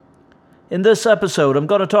In this episode, I'm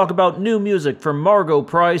going to talk about new music from Margo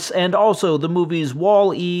Price and also the movies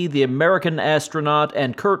Wall-E, The American Astronaut,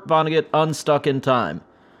 and Kurt Vonnegut, Unstuck in Time.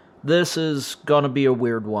 This is going to be a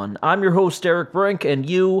weird one. I'm your host, Eric Brink, and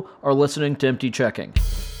you are listening to Empty Checking.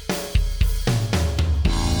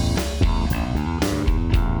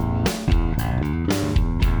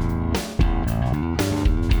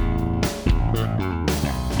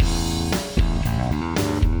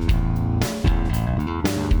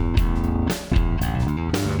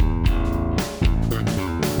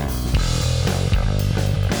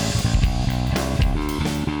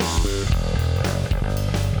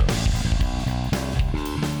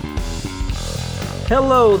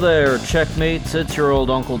 Hello there, checkmates. It's your old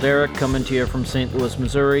Uncle Derek coming to you from St. Louis,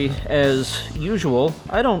 Missouri. As usual,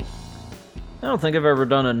 I don't think I've ever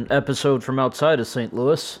done an episode from outside of St.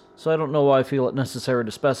 Louis, so I don't know why I feel it necessary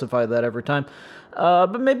to specify that every time.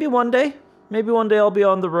 But maybe one day I'll be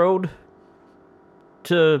on the road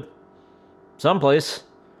to someplace.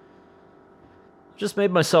 Just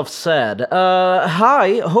made myself sad.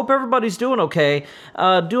 Hi, hope everybody's doing okay.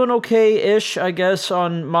 Doing okay-ish, I guess,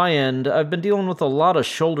 on my end. I've been dealing with a lot of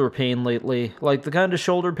shoulder pain lately. Like the kind of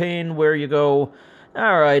shoulder pain where you go,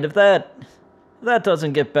 alright, if that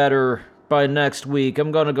doesn't get better by next week,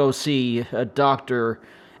 I'm gonna go see a doctor.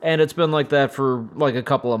 And it's been like that for like a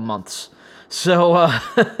couple of months. So,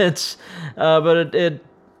 but it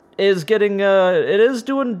is getting, it is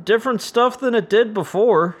doing different stuff than it did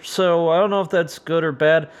before, so I don't know if that's good or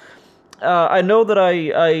bad. I know that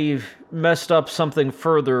I messed up something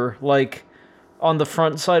further, like on the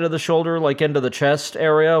front side of the shoulder, like into the chest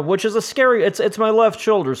area, which is a scary, it's my left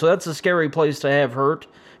shoulder, so that's a scary place to have hurt,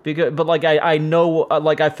 but like I know,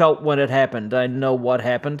 like I felt when it happened, I know what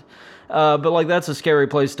happened, but like that's a scary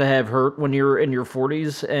place to have hurt when you're in your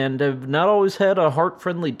 40s, and have not always had a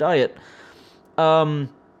heart-friendly diet.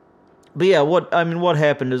 But yeah, what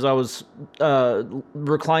happened is I was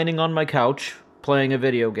reclining on my couch, playing a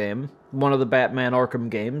video game, one of the Batman Arkham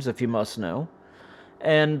games, if you must know,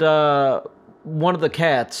 and one of the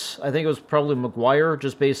cats, I think it was probably McGuire,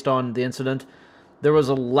 just based on the incident, there was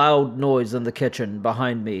a loud noise in the kitchen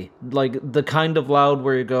behind me, like the kind of loud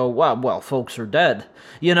where you go, wow, well, folks are dead,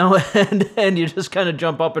 you know, and you just kind of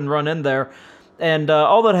jump up and run in there. And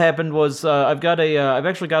all that happened was I've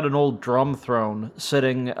actually got an old drum throne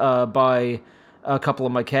sitting by a couple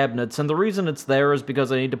of my cabinets, and the reason it's there is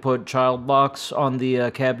because I need to put child locks on the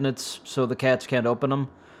cabinets so the cats can't open them.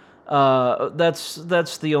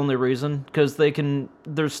 That's the only reason, because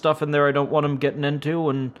there's stuff in there I don't want them getting into,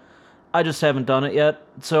 and I just haven't done it yet.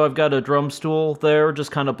 So I've got a drum stool there, just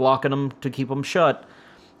kind of blocking them to keep them shut.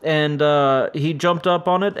 And he jumped up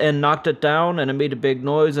on it and knocked it down, and it made a big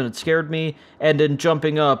noise, and it scared me. And in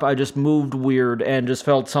jumping up, I just moved weird and just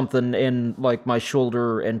felt something in like my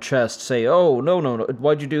shoulder and chest say, "Oh, no,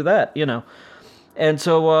 why'd you do that?" You know. And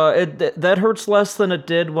so that hurts less than it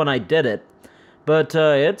did when I did it, but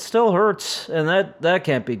it still hurts, and that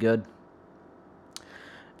can't be good.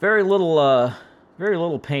 Very little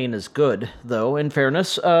pain is good, though. In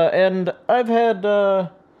fairness, and I've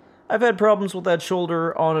had problems with that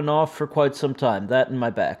shoulder on and off for quite some time, that and my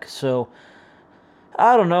back, so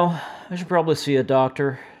I don't know, I should probably see a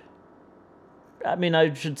doctor. I mean,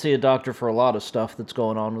 I should see a doctor for a lot of stuff that's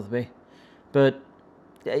going on with me, but,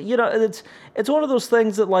 you know, it's one of those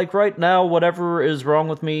things that, like, right now, whatever is wrong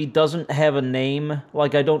with me doesn't have a name,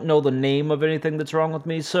 like, I don't know the name of anything that's wrong with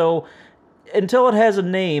me, so until it has a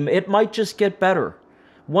name, it might just get better.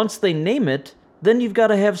 Once they name it, then you've got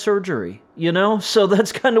to have surgery, you know? So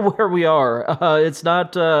that's kind of where we are. It's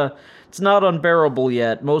not unbearable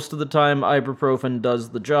yet. Most of the time, ibuprofen does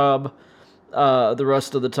the job. The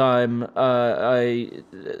rest of the time,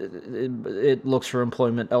 it looks for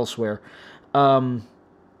employment elsewhere. I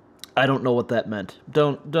don't know what that meant.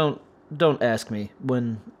 Don't ask me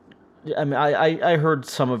when. I mean, I heard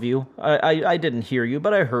some of you. I didn't hear you,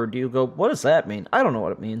 but I heard you go, what does that mean? I don't know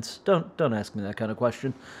what it means. Don't ask me that kind of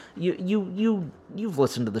question. You've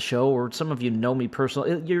listened to the show, or some of you know me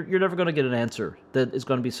personally. You're never going to get an answer that is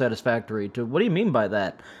going to be satisfactory to, what do you mean by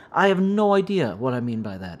that? I have no idea what I mean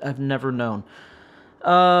by that. I've never known.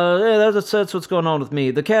 Yeah, that's what's going on with me.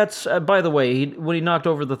 The cats, by the way, when he knocked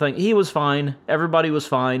over the thing, he was fine. Everybody was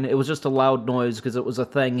fine. It was just a loud noise because it was a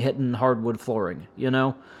thing hitting hardwood flooring, you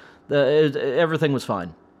know? Everything was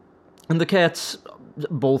fine. And the cats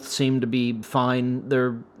both seem to be fine.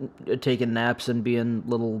 They're taking naps and being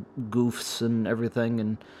little goofs and everything,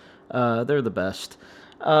 and they're the best.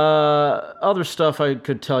 Other stuff I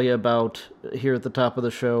could tell you about here at the top of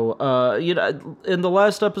the show. You know, in the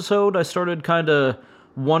last episode, I started kind of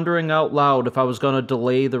wondering out loud if I was going to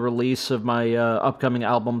delay the release of my upcoming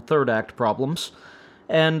album, Third Act Problems.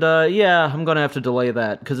 And yeah, I'm going to have to delay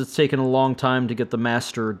that because it's taken a long time to get the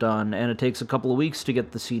master done, and it takes a couple of weeks to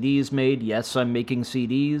get the CDs made. Yes, I'm making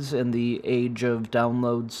CDs in the age of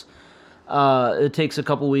downloads. It takes a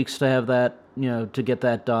couple of weeks to have that, to get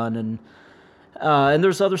that done, and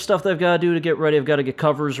there's other stuff that I've got to do to get ready. I've got to get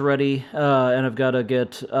covers ready, and I've got to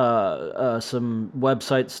get some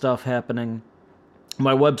website stuff happening.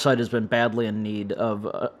 My website has been badly in need of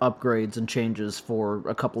upgrades and changes for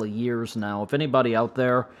a couple of years now. If anybody out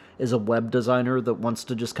there is a web designer that wants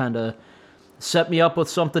to just kind of set me up with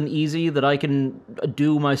something easy that I can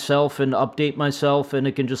do myself and update myself and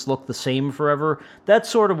it can just look the same forever, that's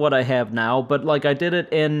sort of what I have now. But like, I did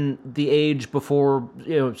it in the age before,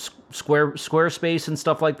 Squarespace and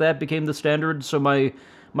stuff like that became the standard, so my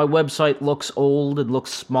website looks old and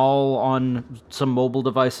looks small on some mobile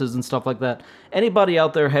devices and stuff like that. Anybody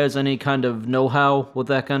out there has any kind of know-how with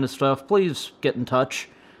that kind of stuff, please get in touch.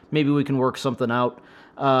 Maybe we can work something out.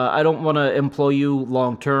 I don't want to employ you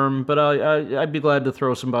long-term, but I'd be glad to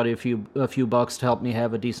throw somebody a few bucks to help me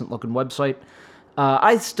have a decent-looking website.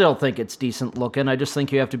 I still think it's decent-looking. I just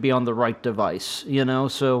think you have to be on the right device,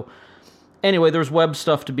 So anyway, there's web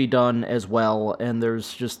stuff to be done as well, and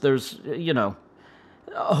there's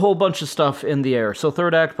a whole bunch of stuff in the air. So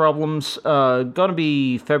Third Act Problems, gonna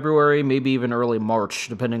be February, maybe even early March,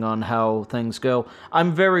 depending on how things go.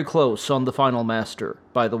 I'm very close on the final master,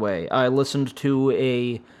 by the way. I listened to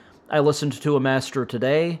a master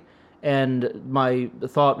today, and my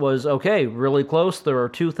thought was, okay, really close, there are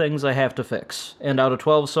 2 things I have to fix. And out of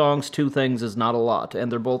 12 songs, 2 things is not a lot,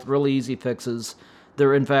 and they're both really easy fixes.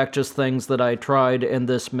 They're in fact just things that I tried in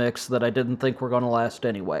this mix that I didn't think were going to last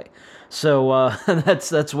anyway. So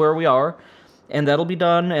that's where we are, and that'll be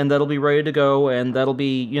done, and that'll be ready to go, and that'll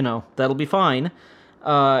be fine.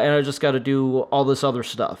 And I just got to do all this other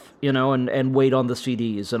stuff, and wait on the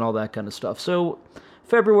CDs and all that kind of stuff. So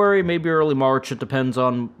February, maybe early March. It depends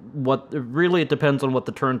on what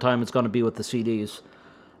the turn time is going to be with the CDs.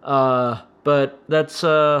 But that's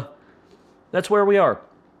where we are.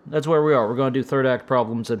 That's where we are. We're going to do Third Act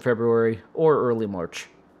Problems in February or early March.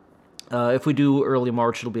 If we do early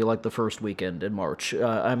March, it'll be like the first weekend in March.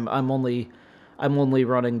 I'm only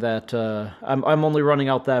running that. I'm only running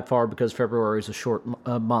out that far because February is a short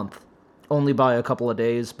month, only by a couple of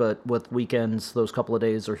days. But with weekends, those couple of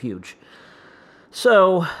days are huge.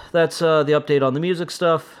 So that's the update on the music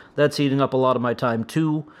stuff. That's eating up a lot of my time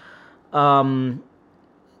too.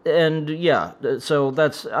 And yeah, so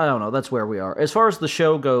that's where we are. As far as the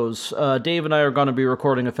show goes, Dave and I are going to be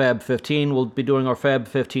recording a Fab 15. We'll be doing our Fab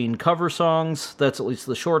 15 cover songs. That's at least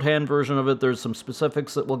the shorthand version of it. There's some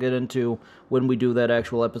specifics that we'll get into when we do that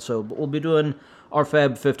actual episode. But we'll be doing our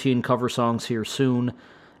Fab 15 cover songs here soon.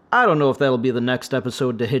 I don't know if that'll be the next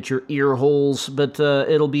episode to hit your ear holes, but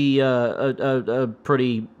it'll be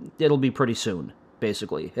pretty soon.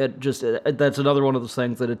 Basically, that's another one of those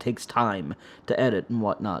things that it takes time to edit and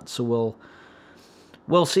whatnot. So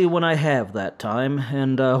we'll see when I have that time,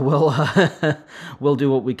 and we'll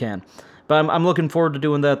do what we can. But I'm looking forward to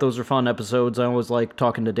doing that. Those are fun episodes. I always like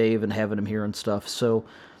talking to Dave and having him here and stuff. So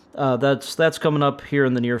that's coming up here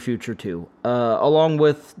in the near future too. Along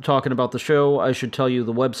with talking about the show, I should tell you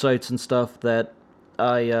the websites and stuff that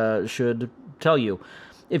I should tell you.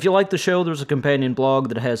 If you like the show, there's a companion blog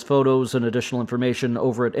that has photos and additional information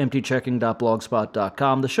over at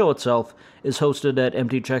emptychecking.blogspot.com. The show itself is hosted at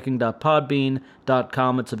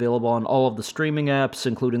emptychecking.podbean.com. It's available on all of the streaming apps,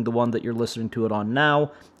 including the one that you're listening to it on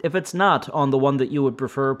now. If it's not on the one that you would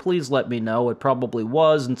prefer, please let me know. It probably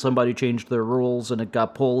was, and somebody changed their rules, and it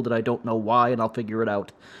got pulled, and I don't know why, and I'll figure it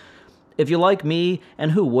out. If you like me,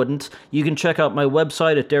 and who wouldn't, you can check out my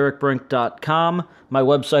website at derekbrink.com, my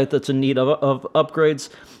website that's in need of upgrades,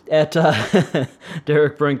 at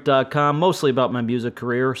derekbrink.com, mostly about my music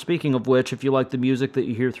career. Speaking of which, if you like the music that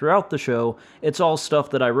you hear throughout the show, it's all stuff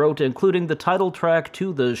that I wrote, including the title track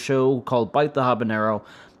to the show called Bite the Habanero,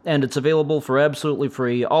 and it's available for absolutely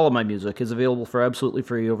free. All of my music is available for absolutely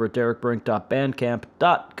free over at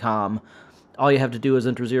derekbrink.bandcamp.com. All you have to do is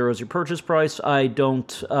enter 0 as your purchase price. I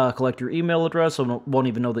don't collect your email address. I won't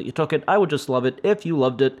even know that you took it. I would just love it if you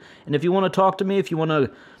loved it. And if you want to talk to me, if you want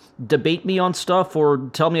to debate me on stuff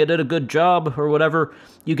or tell me I did a good job or whatever,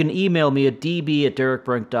 you can email me at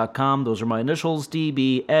db@derekbrink.com. Those are my initials,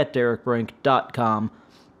 db@derekbrink.com.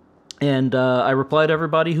 And I reply to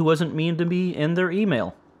everybody who wasn't mean to me in their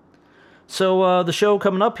email. So the show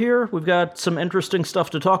coming up here, we've got some interesting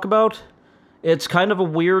stuff to talk about. It's kind of a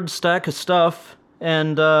weird stack of stuff,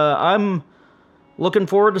 and I'm looking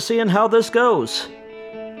forward to seeing how this goes.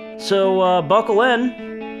 So buckle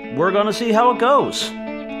in. We're gonna see how it goes.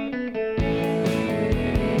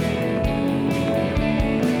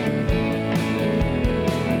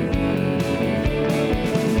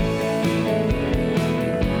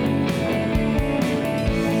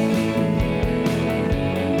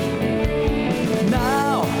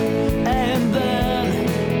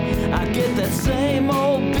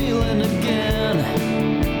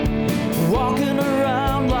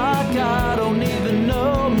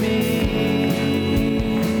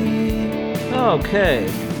 Okay,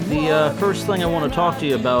 the first thing I want to talk to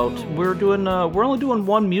you about, we're only doing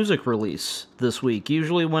one music release this week.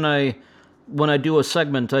 Usually when I do a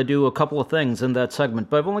segment, I do a couple of things in that segment,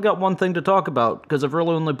 but I've only got one thing to talk about because I've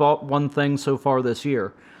really only bought one thing so far this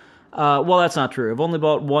year. Well, that's not true. I've only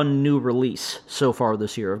bought one new release so far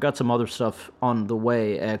this year. I've got some other stuff on the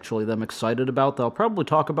way, actually, that I'm excited about that I'll probably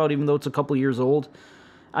talk about even though it's a couple years old.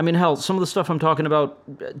 I mean, hell, some of the stuff I'm talking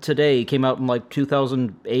about today came out in like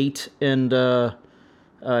 2008 and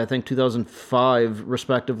I think 2005,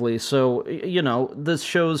 respectively. So, you know, this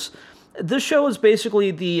show is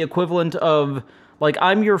basically the equivalent of, like,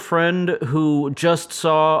 I'm your friend who just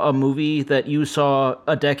saw a movie that you saw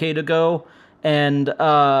a decade ago, and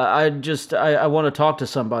I want to talk to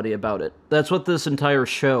somebody about it. That's what this entire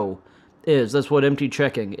show is. That's what Empty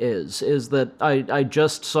Checking is that I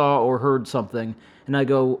just saw or heard something, and I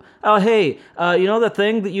go, oh, hey, you know that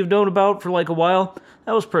thing that you've known about for like a while?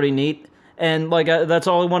 That was pretty neat. And like that's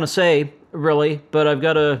all I want to say, really, but I've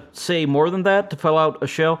got to say more than that to fill out a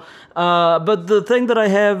show. But the thing that I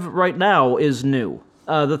have right now is new.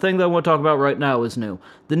 The thing that I want to talk about right now is new.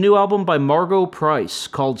 The new album by Margo Price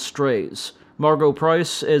called Strays. Margo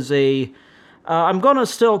Price is I'm going to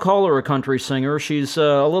still call her a country singer. She's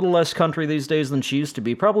a little less country these days than she used to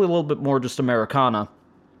be. Probably a little bit more just Americana.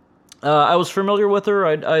 I was familiar with her.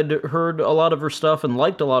 I'd heard a lot of her stuff and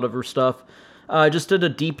liked a lot of her stuff. I just did a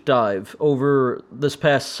deep dive over this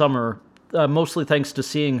past summer, mostly thanks to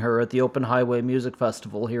seeing her at the Open Highway Music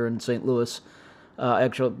Festival here in St. Louis.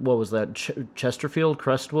 Actually, what was that? Chesterfield,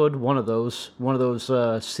 Crestwood, one of those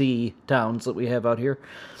C towns that we have out here.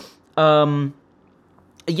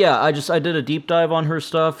 Yeah, I did a deep dive on her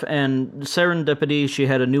stuff, and serendipity, she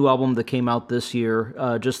had a new album that came out this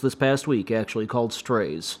year, just this past week, actually, called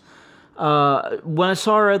Strays. When I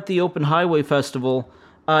saw her at the Open Highway Festival,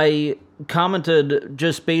 I commented,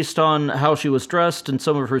 just based on how she was dressed and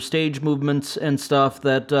some of her stage movements and stuff,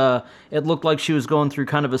 that it looked like she was going through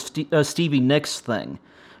kind of a Stevie Nicks thing,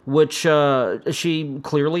 which she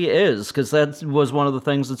clearly is, because that was one of the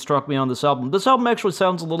things that struck me on this album. This album actually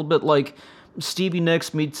sounds a little bit like Stevie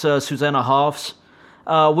Nicks meets Susanna Hoffs,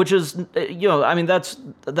 which is, you know, I mean, that's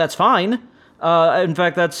fine. In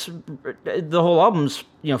fact, the whole album's,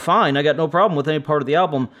 you know, fine. I got no problem with any part of the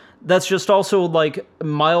album. That's just also, like,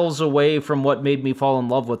 miles away from what made me fall in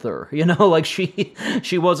love with her. You know, like, she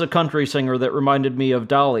was a country singer that reminded me of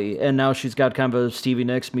Dolly, and now she's got kind of a Stevie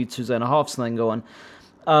Nicks meets Susanna Hoffs thing going.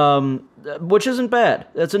 Which isn't bad.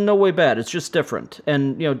 That's in no way bad. It's just different.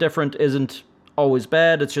 And, you know, different isn't always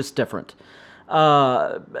bad. It's just different.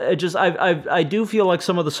 I do feel like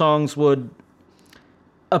some of the songs would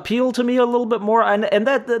appeal to me a little bit more, and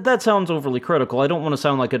that sounds overly critical. I don't want to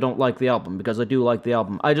sound like I don't like the album, because I do like the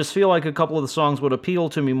album. I just feel like a couple of the songs would appeal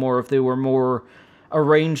to me more if they were more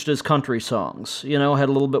arranged as country songs, you know, had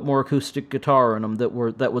a little bit more acoustic guitar in them that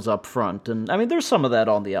was up front. And I mean, there's some of that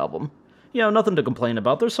on the album. You know, nothing to complain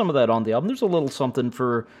about. There's some of that on the album. There's a little something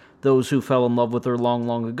for those who fell in love with her long,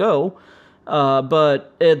 long ago.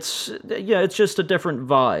 But it's just a different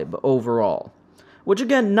vibe overall. Which,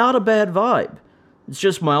 again, not a bad vibe. It's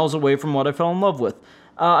just miles away from what I fell in love with.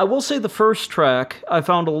 I will say the first track I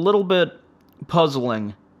found a little bit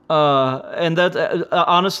puzzling. And that,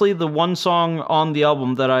 honestly, the one song on the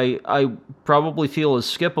album that I probably feel is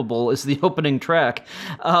skippable is the opening track.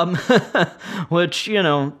 Which, you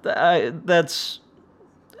know, that's...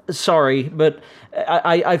 Sorry, but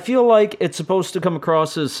I feel like it's supposed to come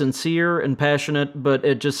across as sincere and passionate, but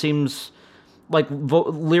it just seems... like,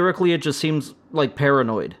 lyrically, it just seems like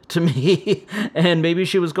paranoid to me. And maybe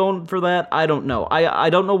she was going for that. I don't know. I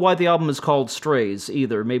don't know why the album is called Strays,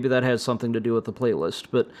 either. Maybe that has something to do with the playlist.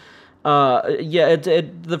 But, yeah,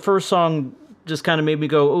 the first song just kind of made me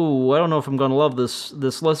go, ooh, I don't know if I'm going to love this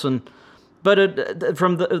listen. But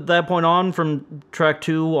from that point on, from track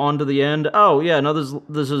 2 on to the end, oh, yeah, no,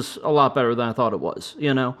 this is a lot better than I thought it was,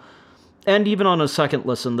 you know? And even on a second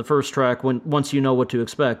listen, the first track, once you know what to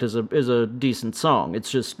expect, is a decent song.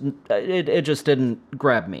 It's just it just didn't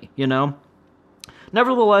grab me, you know.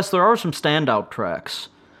 Nevertheless, there are some standout tracks,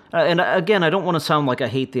 and again, I don't want to sound like I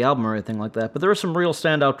hate the album or anything like that, but there are some real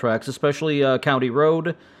standout tracks, especially County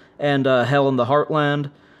Road and Hell in the Heartland.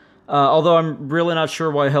 Although I'm really not sure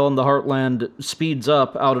why Hell in the Heartland speeds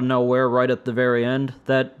up out of nowhere right at the very end.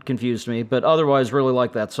 That confused me, but otherwise really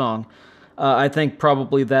like that song. I think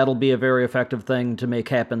probably that'll be a very effective thing to make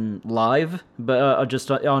happen live, but just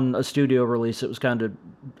on a studio release, it was kind of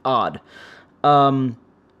odd.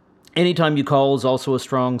 Anytime You Call is also a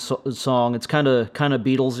strong song. It's kind of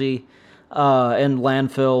Beatlesy. And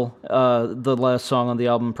Landfill, the last song on the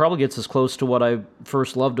album, probably gets as close to what I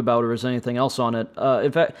first loved about her as anything else on it.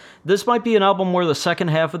 In fact, this might be an album where the second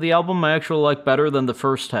half of the album I actually like better than the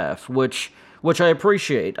first half, which I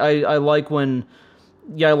appreciate. I like when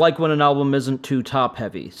an album isn't too top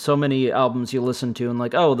heavy. So many albums you listen to and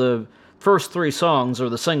like, oh, the first 3 songs are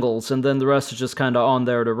the singles, and then the rest is just kind of on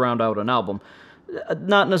there to round out an album.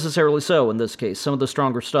 Not necessarily so in this case. Some of the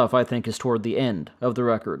stronger stuff, I think, is toward the end of the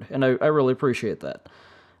record, and I really appreciate that.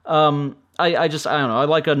 I don't know. I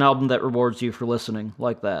like an album that rewards you for listening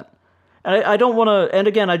like that. And I don't want to, and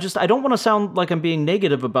again, I don't want to sound like I'm being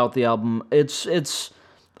negative about the album.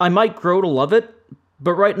 I might grow to love it,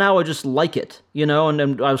 but right now I just like it,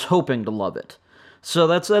 and I was hoping to love it. So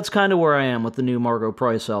that's kind of where I am with the new Margo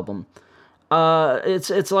Price album.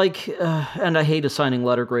 It's like, and I hate assigning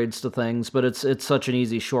letter grades to things, but it's such an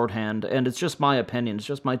easy shorthand, and it's just my opinion, it's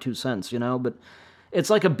just my 2 cents, but it's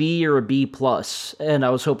like a B or a B plus, and I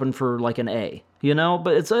was hoping for like an A,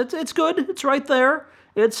 but it's good, it's right there,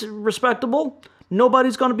 it's respectable,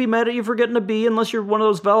 nobody's gonna be mad at you for getting a B unless you're one of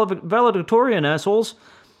those valedictorian assholes.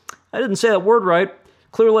 I didn't say that word right,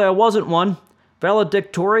 clearly I wasn't one.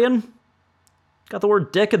 Valedictorian? Got the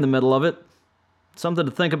word dick in the middle of it. Something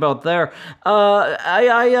to think about there. No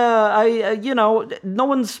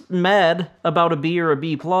one's mad about a B or a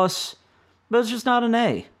B plus, but it's just not an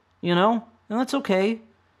A, and that's okay.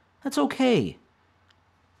 That's okay.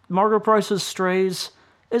 Margo Price's Strays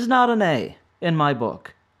is not an A in my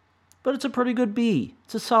book, but it's a pretty good B.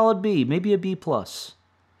 It's a solid B, maybe a B plus,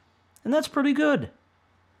 and that's pretty good.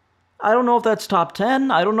 I don't know if that's top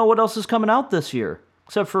 10. I don't know what else is coming out this year,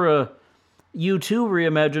 except for a U2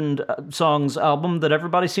 reimagined songs album that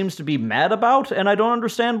everybody seems to be mad about, and I don't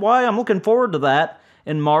understand why. I'm looking forward to that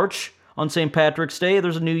in March on St. Patrick's Day.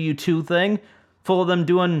 There's a new U2 thing full of them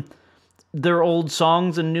doing their old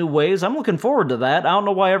songs in new ways. I'm looking forward to that. I don't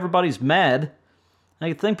know why everybody's mad.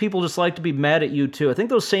 I think people just like to be mad at U2. I think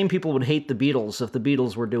those same people would hate the Beatles if the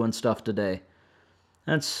Beatles were doing stuff today.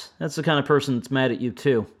 That's the kind of person that's mad at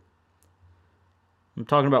U2. I'm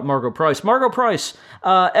talking about Margo Price. Margo Price,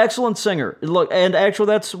 excellent singer. Look, and actually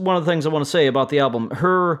that's one of the things I want to say about the album.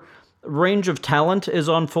 Her range of talent is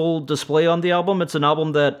on full display on the album. It's an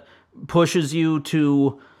album that pushes you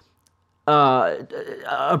to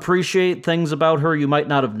appreciate things about her you might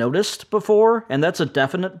not have noticed before, and that's a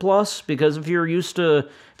definite plus, because if you're used to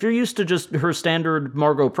just her standard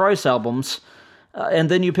Margo Price albums, and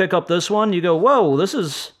then you pick up this one, you go, whoa, this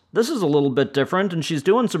is a little bit different, and she's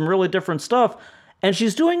doing some really different stuff. And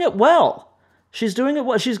she's doing it well. She's doing it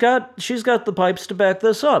well. She's got the pipes to back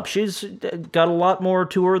this up. She's got a lot more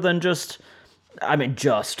to her than just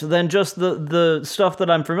the stuff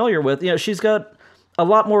that I'm familiar with. She's got a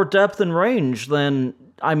lot more depth and range than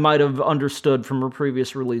I might have understood from her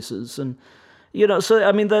previous releases. And, so,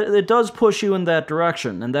 that it does push you in that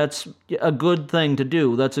direction. And that's a good thing to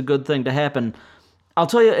do. That's a good thing to happen. I'll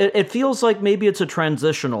tell you, it feels like maybe it's a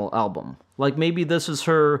transitional album. Like maybe this is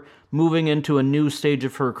her moving into a new stage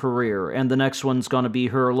of her career, and the next one's going to be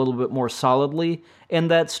her a little bit more solidly in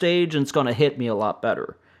that stage, and it's going to hit me a lot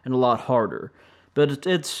better and a lot harder. But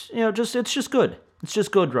it's just good. It's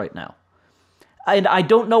just good right now. And I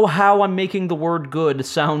don't know how I'm making the word good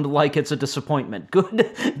sound like it's a disappointment.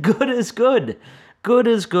 Good is good. Good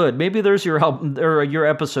is good. Maybe there's your album or your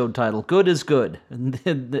episode title. Good is good.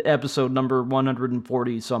 The episode number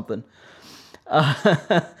 140 something.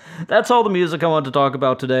 That's all the music I wanted to talk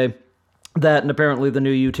about today. That and apparently the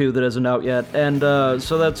new U2 that isn't out yet. And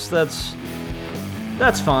so that's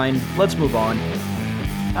fine. Let's move on.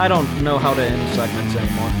 I don't know how to end segments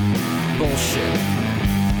anymore. Bullshit.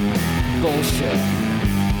 Bullshit.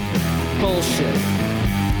 Bullshit.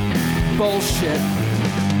 Bullshit.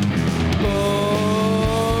 Bullshit.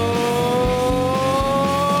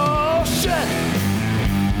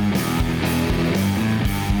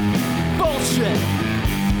 Bullshit.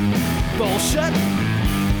 Bullshit.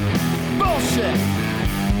 Bullshit.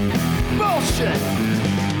 Bullshit.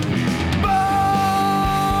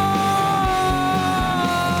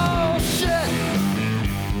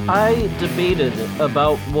 I debated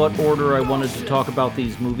about what order I wanted to talk about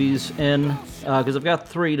these movies in, because I've got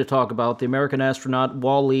 3 to talk about: The American Astronaut,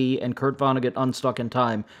 Wall-E, and Kurt Vonnegut Unstuck in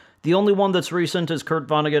Time. The only one that's recent is Kurt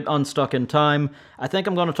Vonnegut, Unstuck in Time. I think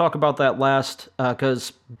I'm going to talk about that last,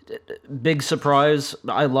 because big surprise,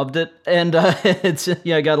 I loved it. And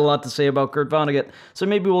I got a lot to say about Kurt Vonnegut, so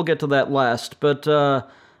maybe we'll get to that last. But the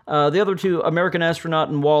other two, American Astronaut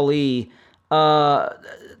and Wall-E, I'm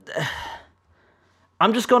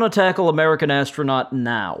just going to tackle American Astronaut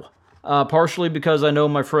now. Partially because I know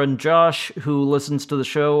my friend Josh, who listens to the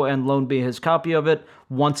show and loaned me his copy of it,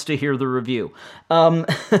 wants to hear the review.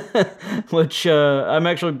 Which I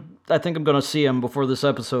think I'm going to see him before this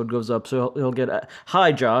episode goes up, so he'll get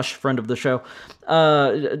hi, Josh, friend of the show.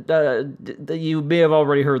 You may have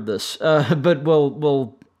already heard this, but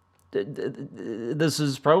this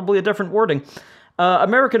is probably a different wording.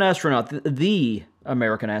 American Astronaut, the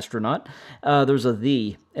American Astronaut, there's a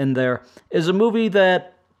 "the" in there, is a movie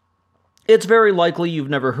that it's very likely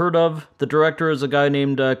you've never heard of. The director is a guy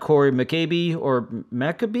named Corey Mackabee, or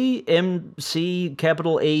Maccabee? M-C-A-B-E-E.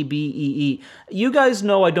 You guys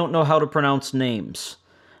know I don't know how to pronounce names.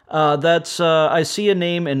 I see a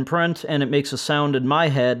name in print, and it makes a sound in my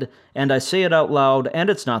head, and I say it out loud, and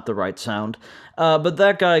it's not the right sound. But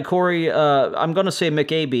that guy, Corey, I'm going to say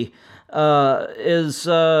Maccabee, is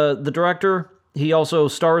the director. He also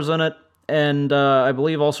stars in it, and I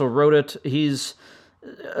believe also wrote it. He's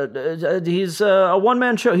a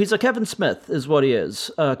one-man show. He's a Kevin Smith, is what he is,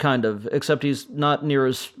 kind of, except he's not near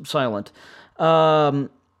as silent. I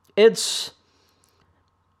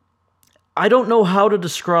don't know how to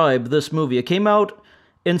describe this movie. It came out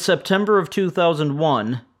in September of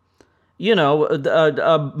 2001. You know,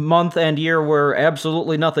 a month and year where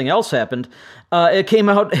absolutely nothing else happened. It came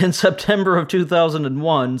out in September of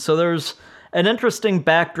 2001, so there's an interesting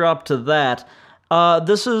backdrop to that.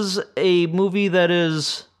 This is a movie that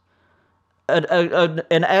is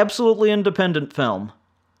an absolutely independent film.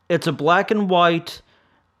 It's a black and white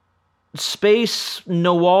space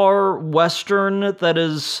noir western that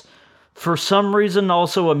is, for some reason,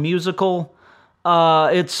 also a musical.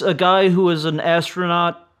 It's a guy who is an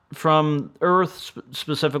astronaut from Earth,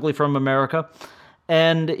 specifically from America,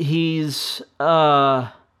 and he's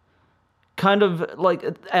kind of like,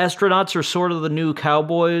 astronauts are sort of the new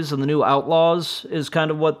cowboys and the new outlaws is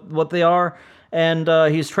kind of what they are. And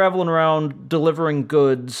he's traveling around delivering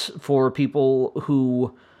goods for people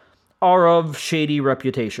who are of shady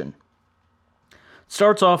reputation.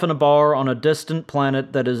 Starts off in a bar on a distant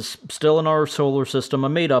planet that is still in our solar system, a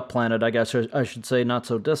made-up planet, I guess I should say, not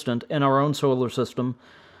so distant, in our own solar system.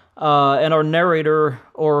 And our narrator,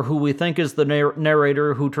 or who we think is the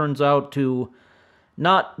narrator, who turns out to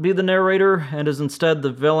not be the narrator and is instead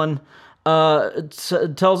the villain,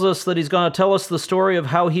 tells us that he's going to tell us the story of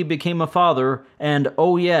how he became a father, and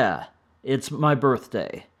oh yeah, it's my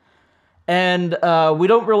birthday. And we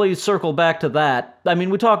don't really circle back to that. I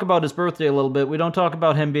mean, we talk about his birthday a little bit. We don't talk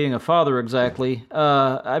about him being a father exactly.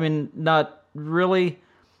 I mean, not really.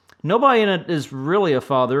 Nobody in it is really a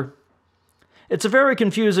father. It's a very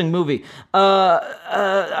confusing movie.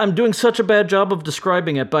 I'm doing such a bad job of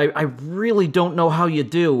describing it, but I really don't know how you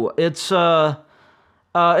do. It starts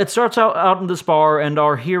out in this bar, and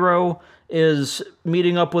our hero is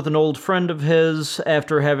meeting up with an old friend of his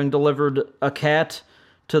after having delivered a cat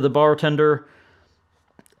to the bartender.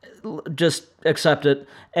 Just accept it.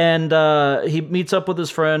 And he meets up with his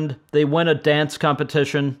friend. They win a dance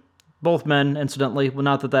competition. Both men, incidentally. Well,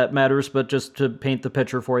 not that matters, but just to paint the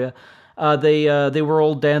picture for you. They were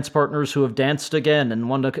old dance partners who have danced again and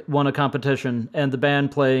won a competition, and the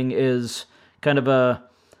band playing is kind of a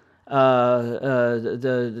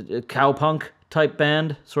cowpunk type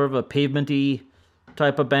band, sort of a pavement-y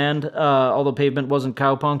type of band, although Pavement wasn't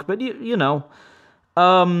cowpunk, but you know.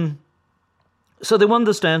 So they won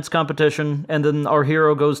this dance competition, and then our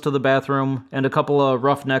hero goes to the bathroom, and a couple of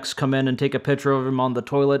roughnecks come in and take a picture of him on the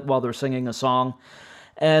toilet while they're singing a song,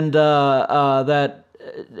 and that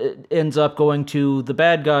ends up going to the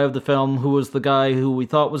bad guy of the film, who was the guy who we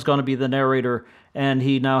thought was going to be the narrator, and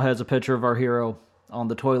he now has a picture of our hero on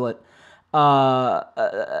the toilet. I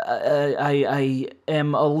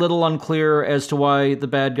am a little unclear as to why the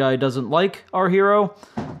bad guy doesn't like our hero.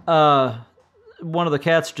 One of the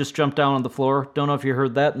cats just jumped down on the floor. Don't know if you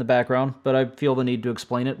heard that in the background, but I feel the need to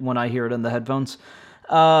explain it when I hear it in the headphones.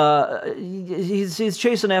 He's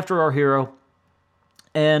chasing after our hero,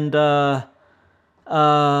 and our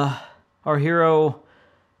hero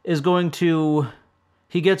is going to...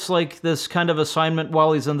 He gets, like, this kind of assignment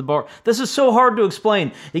while he's in the bar. This is so hard to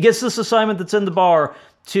explain. He gets this assignment that's in the bar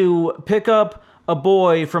to pick up a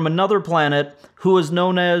boy from another planet who is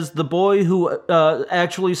known as the boy who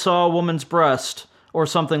actually saw a woman's breast, or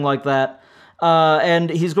something like that. And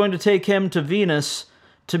he's going to take him to Venus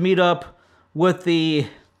to meet up with the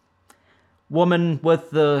woman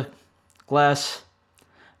with the glass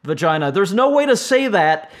vagina. There's no way to say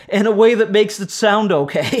that in a way that makes it sound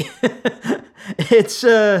okay. It's,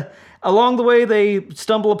 along the way, they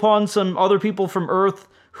stumble upon some other people from Earth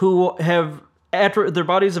who have their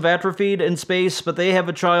bodies have atrophied in space, but they have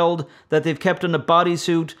a child that they've kept in a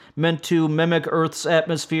bodysuit meant to mimic Earth's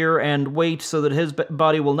atmosphere and weight so that his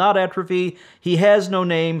body will not atrophy. He has no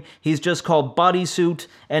name. He's just called Bodysuit,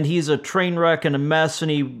 and he's a train wreck and a mess, and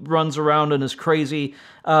he runs around and is crazy,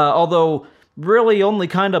 although really only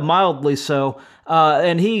kind of mildly so.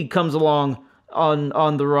 And he comes along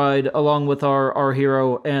on the ride along with our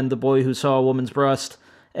hero and the boy who saw a woman's breast,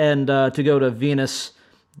 and to go to Venus.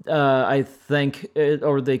 I think,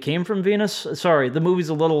 or they came from Venus? Sorry, the movie's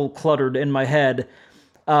a little cluttered in my head,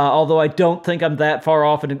 although I don't think I'm that far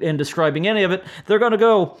off in describing any of it. They're going to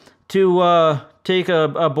go to take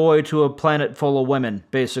a boy to a planet full of women,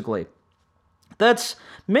 basically.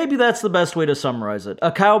 Maybe that's the best way to summarize it.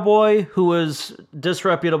 A cowboy who is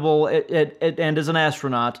disreputable and is an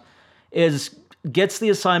astronaut gets the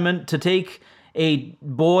assignment to take a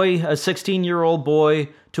 16-year-old boy,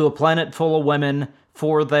 to a planet full of women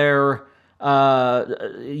for their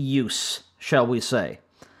use, shall we say.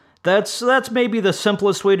 That's maybe the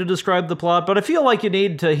simplest way to describe the plot, but I feel like you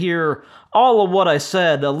need to hear all of what I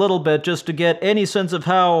said a little bit just to get any sense of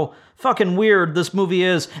how fucking weird this movie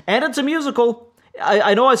is. And it's a musical.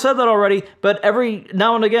 I know I said that already, but every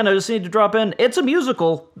now and again I just need to drop in, it's a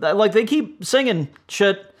musical. Like, they keep singing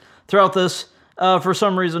shit throughout this for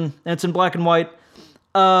some reason. It's in black and white.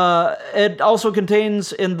 It also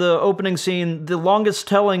contains, in the opening scene, the longest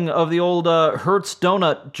telling of the old Hertz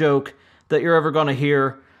donut joke that you're ever gonna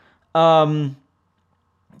hear.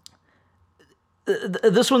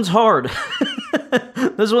 This one's hard.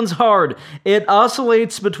 This one's hard. It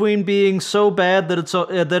oscillates between being so bad that it's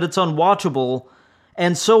unwatchable,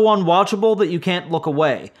 and so unwatchable that you can't look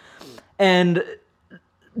away, and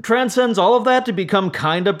transcends all of that to become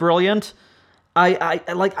kind of brilliant.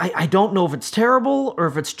 I don't know if it's terrible or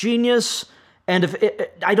if it's genius, and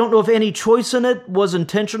I don't know if any choice in it was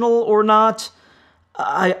intentional or not.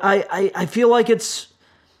 I feel like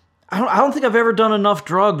I don't think I've ever done enough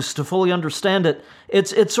drugs to fully understand it.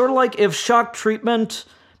 It's sort of like if Shock Treatment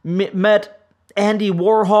met Andy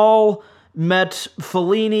Warhol, met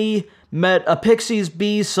Fellini, met a Pixies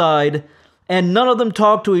B-side, and none of them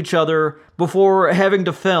talked to each other before having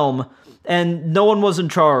to film, and no one was in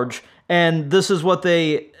charge. And this is what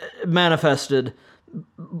they manifested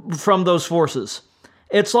from those forces.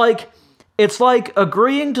 It's like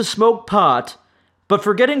agreeing to smoke pot, but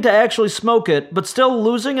forgetting to actually smoke it, but still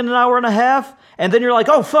losing in an hour and a half, and then you're like,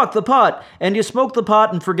 oh, fuck, the pot, and you smoke the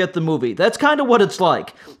pot and forget the movie. That's kind of what it's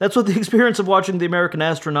like. That's what the experience of watching The American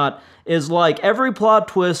Astronaut is like. Every plot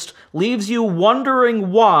twist leaves you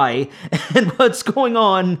wondering why, and what's going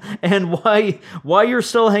on, and why you're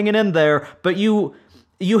still hanging in there, but you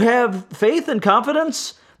have faith and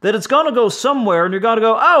confidence that it's gonna go somewhere, and you're gonna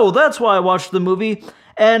go, oh, that's why I watched the movie,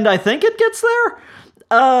 and I think it gets there.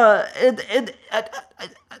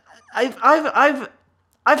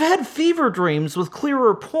 I've had fever dreams with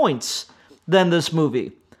clearer points than this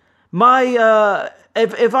movie.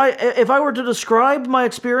 If I were to describe my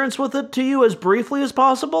experience with it to you as briefly as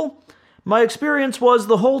possible, my experience was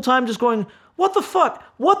the whole time just going, what the fuck?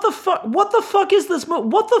 What the fuck? What the fuck is this movie?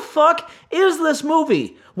 What the fuck is this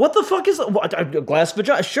movie? What the fuck is a glass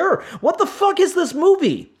vagina? Sure. What the fuck is this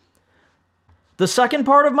movie? The second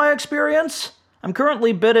part of my experience, I'm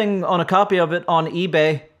currently bidding on a copy of it on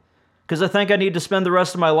eBay, because I think I need to spend the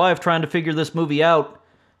rest of my life trying to figure this movie out.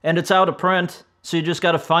 And it's out of print, so you just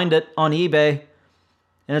gotta find it on eBay.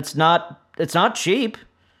 And it's not cheap.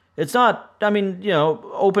 It's not, I mean,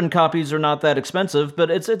 open copies are not that expensive,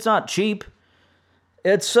 but it's not cheap.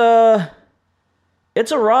 It's a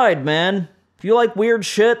ride, man. If you like weird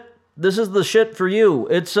shit, this is the shit for you.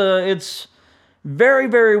 It's very,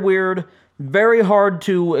 very weird, very hard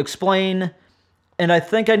to explain, and I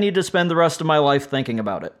think I need to spend the rest of my life thinking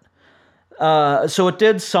about it. So it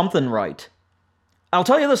did something right. I'll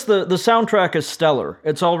tell you this, the soundtrack is stellar.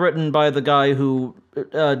 It's all written by the guy who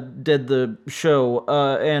did the show,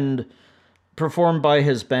 and performed by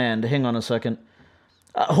his band. Hang on a second.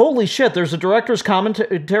 Holy shit, there's a director's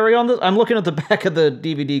commentary on this? I'm looking at the back of the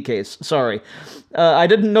DVD case. Sorry. I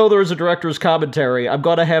didn't know there was a director's commentary. I'm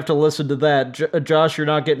gonna have to listen to that. Josh, you're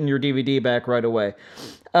not getting your DVD back right away.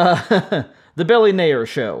 The Billy Nair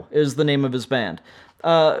Show is the name of his band.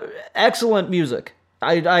 Excellent music.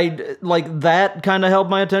 I like that kind of held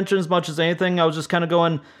my attention as much as anything. I was just kind of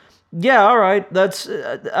going, yeah, all right, that's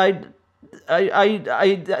I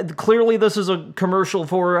clearly this is a commercial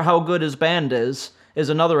for how good his band is, is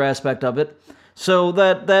another aspect of it. So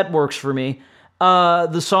that works for me.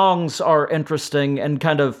 The songs are interesting and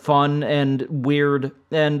kind of fun and weird,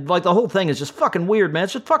 and like the whole thing is just fucking weird, man.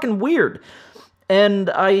 It's just fucking weird. And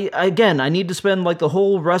I need to spend like the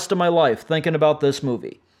whole rest of my life thinking about this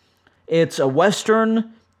movie. It's a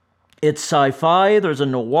Western, it's sci-fi, there's a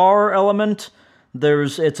noir element,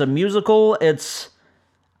 it's a musical,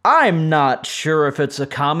 I'm not sure if it's a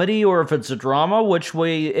comedy or if it's a drama, which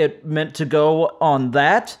way it meant to go on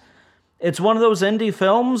that. It's one of those indie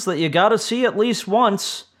films that you gotta see at least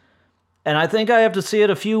once, and I think I have to see it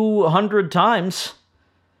a few hundred times.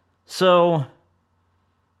 So,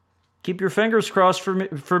 keep your fingers crossed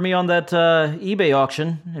for me on that eBay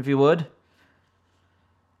auction, if you would.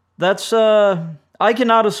 I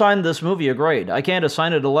cannot assign this movie a grade. I can't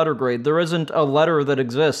assign it a letter grade. There isn't a letter that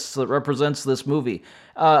exists that represents this movie.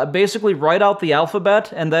 Basically, write out the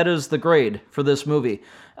alphabet, and that is the grade for this movie.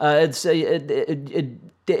 It's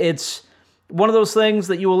one of those things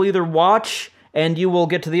that you will either watch and you will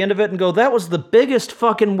get to the end of it and go, that was the biggest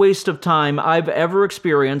fucking waste of time I've ever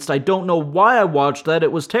experienced. I don't know why I watched that.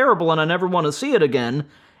 It was terrible and I never want to see it again.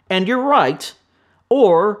 And you're right.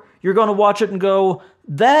 Or you're going to watch it and go,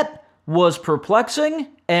 that was perplexing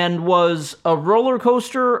and was a roller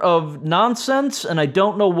coaster of nonsense and I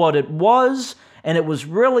don't know what it was. And it was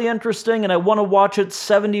really interesting and I want to watch it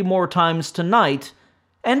 70 more times tonight.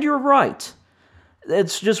 And you're right.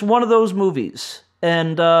 It's just one of those movies.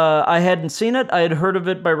 And I hadn't seen it. I had heard of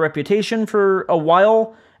it by reputation for a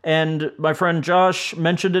while. And my friend Josh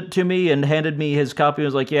mentioned it to me and handed me his copy. He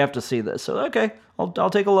was like, you have to see this. So, okay,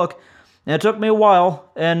 I'll take a look. And it took me a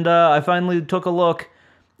while. And I finally took a look.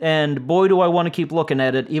 And boy, do I want to keep looking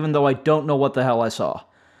at it, even though I don't know what the hell I saw.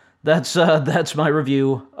 That's my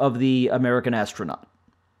review of The American Astronaut.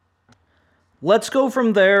 Let's go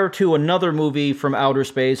from there to another movie from outer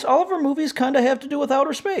space. All of our movies kind of have to do with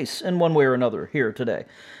outer space in one way or another here today.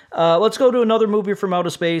 Let's go to another movie from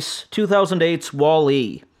outer space, 2008's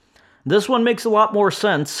Wall-E. This one makes a lot more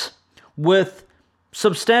sense with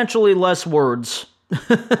substantially less words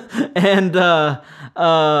and a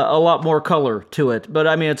lot more color to it. But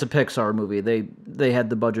I mean, it's a Pixar movie. They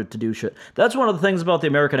had the budget to do shit. That's one of the things about The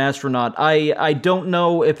American Astronaut. I don't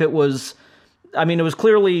know if it was... I mean, it was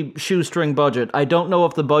clearly shoestring budget. I don't know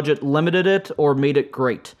if the budget limited it or made it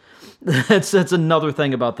great. That's another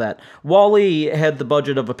thing about that. Wall-E had the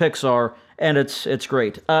budget of a Pixar, and it's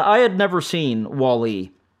great. I had never seen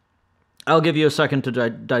Wall-E. I'll give you a second to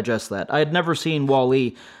digest that. I had never seen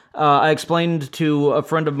Wall-E. I explained to a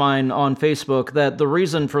friend of mine on Facebook that the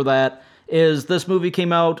reason for that is this movie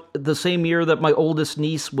came out the same year that my oldest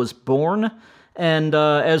niece was born. And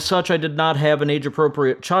as such, I did not have an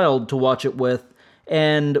age-appropriate child to watch it with.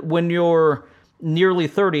 And when you're nearly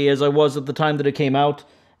 30, as I was at the time that it came out,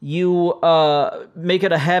 you make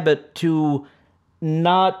it a habit to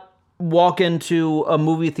not walk into a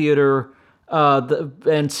movie theater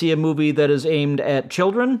and see a movie that is aimed at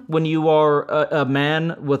children when you are a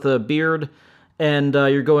man with a beard and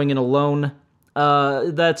you're going in alone.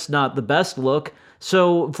 That's not the best look.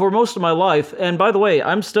 So for most of my life, and by the way,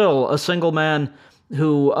 I'm still a single man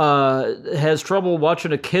who has trouble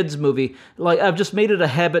watching a kid's movie. Like, I've just made it a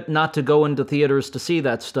habit not to go into theaters to see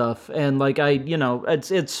that stuff. And like, I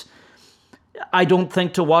don't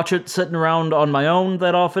think to watch it sitting around on my own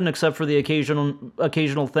that often, except for the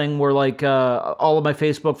occasional thing where like all of my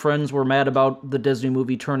Facebook friends were mad about the Disney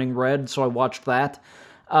movie Turning Red, so I watched that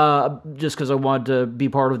just because I wanted to be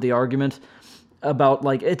part of the argument. About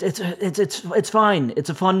like it's fine. It's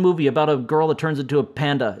a fun movie about a girl that turns into a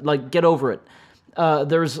panda. Like, get over it.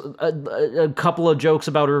 There's a couple of jokes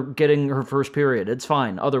about her getting her first period. It's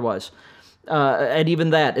fine. Otherwise, and even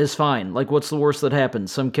that is fine. Like, what's the worst that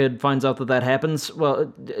happens? Some kid finds out that happens.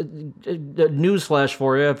 Well, newsflash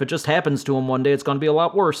for you: if it just happens to him one day, it's going to be a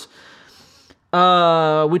lot worse.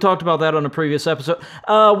 We talked about that on a previous episode.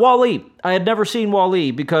 Wall-E. I had never seen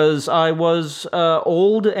Wall-E because I was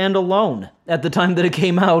old and alone at the time that it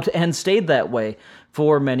came out and stayed that way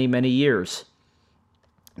for many, many years.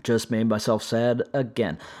 Just made myself sad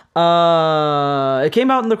again. It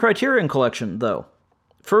came out in the Criterion Collection, though.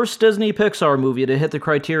 First Disney Pixar movie to hit the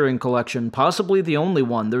Criterion Collection, possibly the only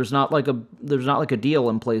one. There's not like a deal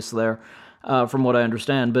in place there. From what I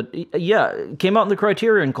understand. But yeah, it came out in the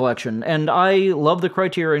Criterion Collection, and I love the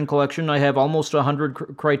Criterion Collection. I have almost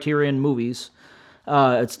 100 Criterion movies.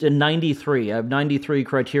 It's in 93. I have 93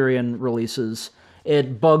 Criterion releases.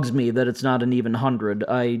 It bugs me that it's not an even 100.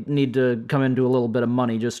 I need to come into a little bit of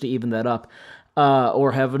money just to even that up.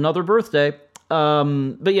 Or have another birthday.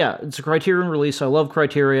 But yeah, it's a Criterion release. I love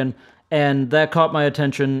Criterion. And that caught my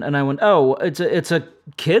attention, and I went, oh, it's a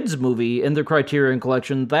kids movie in the Criterion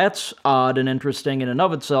Collection. That's odd and interesting in and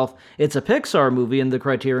of itself. It's a Pixar movie in the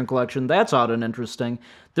Criterion Collection. That's odd and interesting.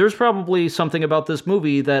 There's probably something about this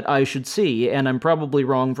movie that I should see, and I'm probably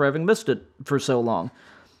wrong for having missed it for so long.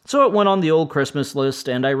 So it went on the old Christmas list,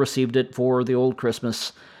 and I received it for the old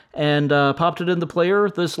Christmas, and popped it in the player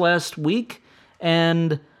this last week,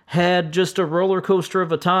 and had just a roller coaster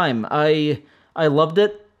of a time. I loved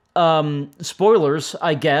it. Spoilers,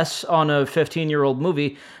 I guess, on a 15-year-old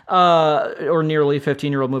movie, or nearly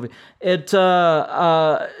 15-year-old movie. It's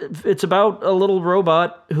about a little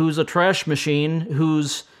robot who's a trash machine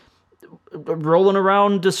who's rolling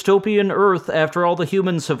around dystopian Earth after all the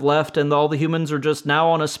humans have left, and all the humans are just now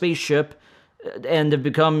on a spaceship and have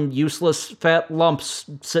become useless fat lumps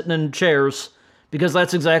sitting in chairs, because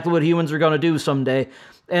that's exactly what humans are going to do someday.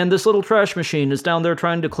 And this little trash machine is down there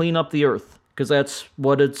trying to clean up the Earth, because that's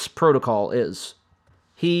what its protocol is.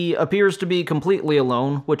 He appears to be completely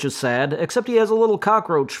alone, which is sad, except he has a little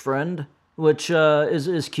cockroach friend, which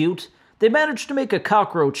is cute. They managed to make a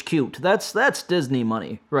cockroach cute. That's Disney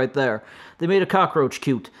money right there. They made a cockroach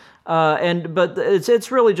cute. But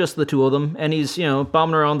it's really just the two of them, and he's,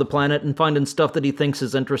 bombing around the planet and finding stuff that he thinks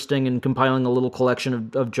is interesting and compiling a little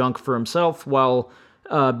collection of junk for himself while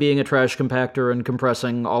being a trash compactor and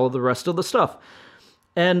compressing all of the rest of the stuff.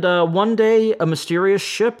 And one day, a mysterious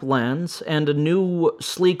ship lands, and a new,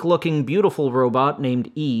 sleek-looking, beautiful robot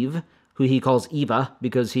named Eve, who he calls Eva,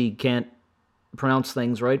 because he can't pronounce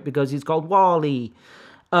things right, because he's called Wall-E.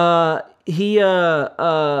 He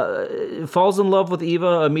falls in love with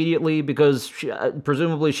Eva immediately, because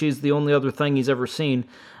presumably she's the only other thing he's ever seen.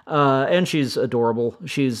 And she's adorable.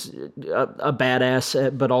 She's a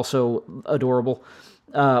badass, but also adorable.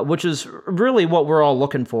 Which is really what we're all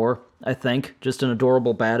looking for, I think. Just an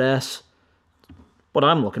adorable badass. What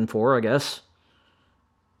I'm looking for, I guess.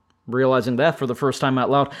 Realizing that for the first time out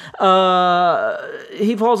loud.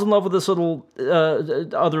 He falls in love with this little,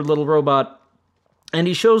 other little robot, and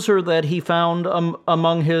he shows her that he found,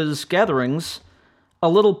 among his gatherings, a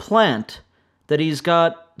little plant that he's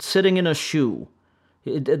got sitting in a shoe.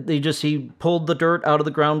 He pulled the dirt out of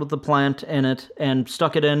the ground with the plant in it, and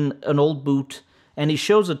stuck it in an old boot, and he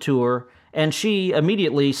shows it to her, and she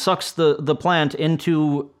immediately sucks the plant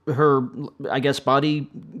into her, I guess, body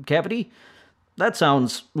cavity. That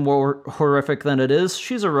sounds more horrific than it is.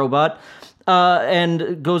 She's a robot,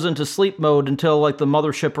 and goes into sleep mode until, the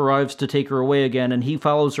mothership arrives to take her away again, and he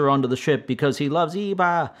follows her onto the ship because he loves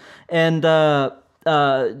Eva, and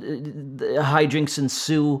hijinks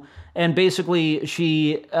ensue, and basically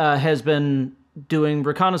she has been doing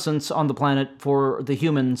reconnaissance on the planet for the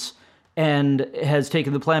humans, and has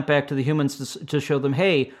taken the plant back to the humans to show them,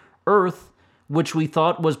 hey, Earth, which we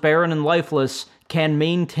thought was barren and lifeless, can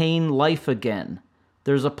maintain life again.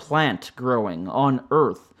 There's a plant growing on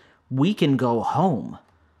Earth. We can go home.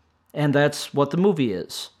 And that's what the movie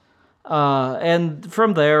is. And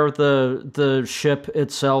from there, the ship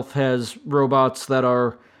itself has robots that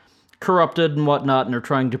are corrupted and whatnot, and are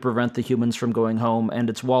trying to prevent the humans from going home, and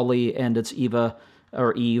it's Wall-E and it's Eve,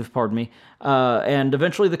 pardon me, and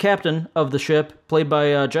eventually the captain of the ship, played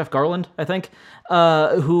by Jeff Garland, I think,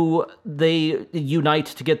 who they unite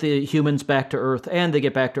to get the humans back to Earth, and they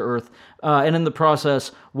get back to Earth, and in the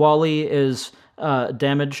process, Wall-E is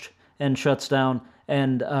damaged and shuts down,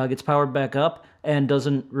 and gets powered back up, and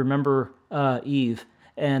doesn't remember Eve,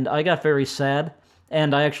 and I got very sad,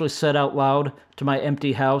 and I actually said out loud to my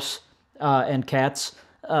empty house and cats,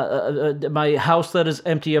 my house that is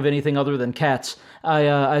empty of anything other than cats,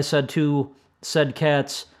 I said to said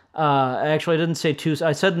cats, actually I didn't say to,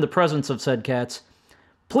 I said in the presence of said cats,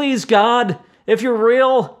 please God, if you're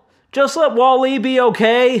real, just let Wall-E be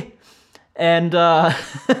okay. And, not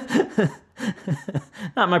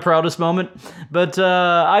my proudest moment, but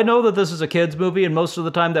I know that this is a kid's movie, and most of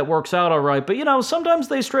the time that works out all right, but sometimes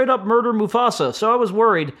they straight up murder Mufasa, so I was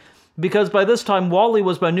worried, because by this time Wall-E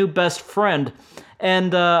was my new best friend,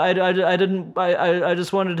 and I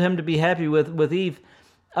just wanted him to be happy with Eve,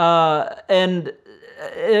 and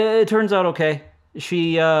it turns out okay.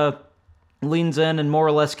 She leans in and more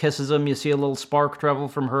or less kisses him. You see a little spark travel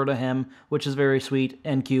from her to him, which is very sweet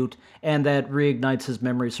and cute, and that reignites his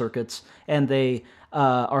memory circuits, and they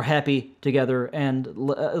are happy together and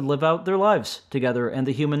live out their lives together, and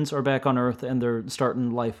the humans are back on Earth, and they're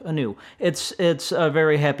starting life anew. It's a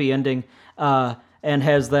very happy ending, and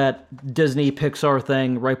has that Disney Pixar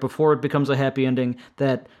thing right before it becomes a happy ending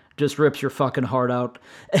that just rips your fucking heart out.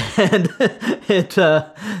 And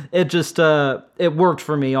it worked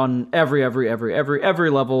for me on every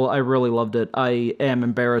level. I really loved it. I am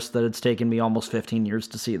embarrassed that it's taken me almost 15 years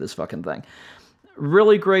to see this fucking thing.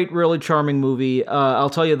 Really great, really charming movie. I'll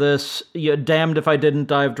tell you this, damned if I didn't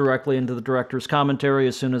dive directly into the director's commentary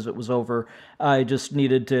as soon as it was over. I just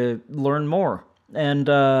needed to learn more. And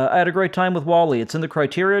I had a great time with WALL-E. It's in the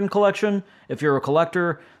Criterion Collection. If you're a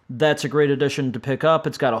collector, that's a great edition to pick up.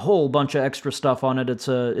 It's got a whole bunch of extra stuff on it.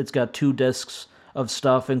 It's got 2 discs of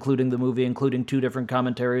stuff, including the movie, including 2 different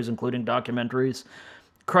commentaries, including documentaries.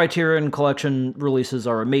 Criterion Collection releases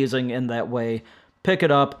are amazing in that way. Pick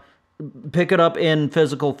it up. Pick it up in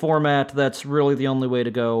physical format. That's really the only way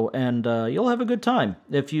to go, and you'll have a good time.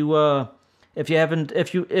 If you're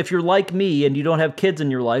like me and you don't have kids in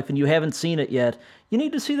your life and you haven't seen it yet, you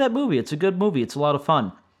need to see that movie. It's a good movie. It's a lot of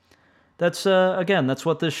fun. That's that's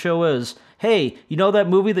what this show is. Hey, you know that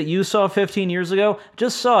movie that you saw 15 years ago?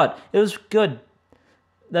 Just saw it. It was good.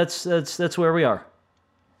 That's where we are.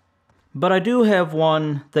 But I do have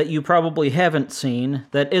one that you probably haven't seen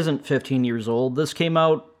that isn't 15 years old. This came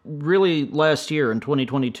out really last year in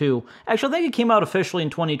 2022. Actually, I think it came out officially in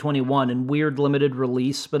 2021 in weird limited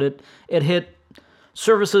release, but it hit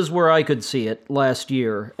services where I could see it last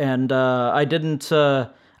year, and I didn't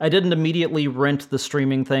immediately rent the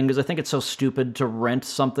streaming thing because I think it's so stupid to rent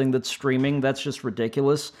something that's streaming. That's just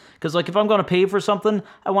ridiculous. Because like if I'm going to pay for something,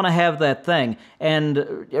 I want to have that thing.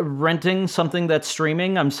 And renting something that's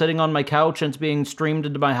streaming, I'm sitting on my couch and it's being streamed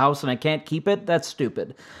into my house and I can't keep it. That's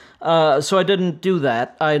stupid. So I didn't do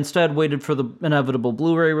that. I instead waited for the inevitable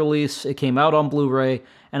Blu-ray release. It came out on Blu-ray,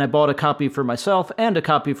 and I bought a copy for myself and a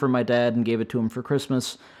copy for my dad and gave it to him for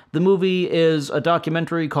Christmas. The movie is a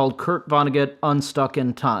documentary called Kurt Vonnegut, Unstuck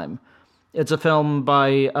in Time. It's a film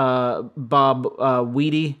by Bob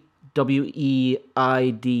Weide, W-E-I-D-E.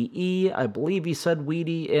 I believe he said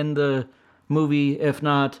Weide in the movie. If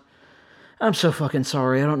not, I'm so fucking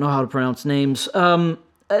sorry. I don't know how to pronounce names.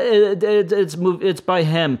 It's by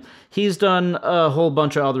him. He's done a whole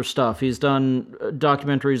bunch of other stuff. He's done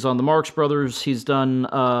documentaries on the Marx Brothers. He's done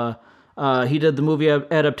he did the movie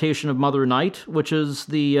adaptation of Mother Night, which is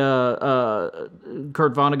the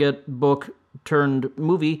Kurt Vonnegut book turned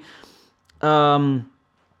movie.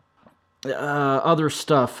 Other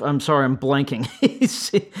stuff. I'm sorry, I'm blanking.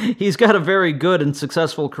 He's got a very good and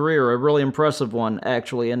successful career, a really impressive one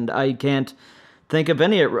actually, and I can't think of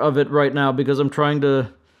any of it right now because I'm trying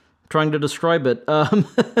to describe it.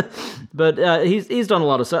 But he's done a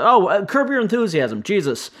lot of stuff. Oh, Curb Your Enthusiasm.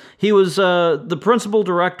 Jesus, he was the principal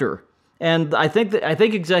director and I think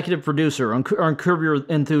executive producer on Curb Your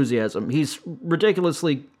Enthusiasm. He's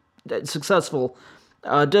ridiculously successful.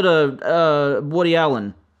 Did a Woody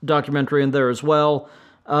Allen documentary in there as well.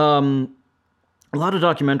 A lot of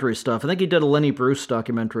documentary stuff. I think he did a Lenny Bruce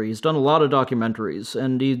documentary. He's done a lot of documentaries,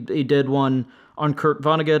 and he did one on Kurt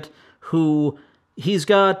Vonnegut, who he's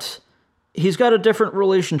got a different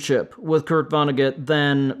relationship with Kurt Vonnegut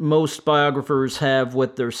than most biographers have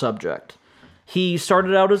with their subject. He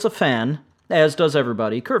started out as a fan, as does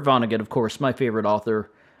everybody. Kurt Vonnegut, of course, my favorite author.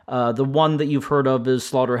 The one that you've heard of is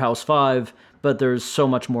Slaughterhouse-Five, but there's so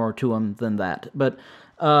much more to him than that. But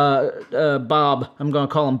Bob, I'm going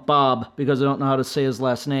to call him Bob because I don't know how to say his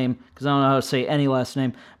last name, because I don't know how to say any last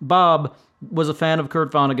name. Bob was a fan of Kurt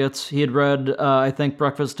Vonnegut's. He had read, I think,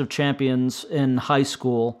 Breakfast of Champions in high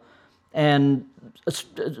school, and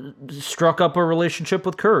struck up a relationship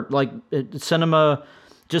with Kurt. Like, sent him a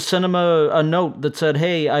note that said,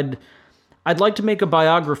 "Hey, I'd like to make a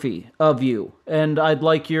biography of you, and I'd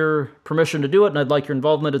like your permission to do it, and I'd like your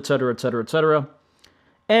involvement, etc., etc., etc."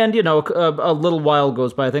 And, a little while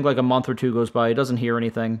goes by, I think like a month or two goes by, he doesn't hear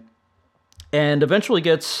anything, and eventually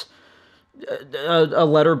gets a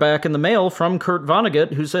letter back in the mail from Kurt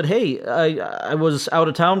Vonnegut, who said, "Hey, I was out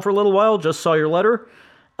of town for a little while, just saw your letter.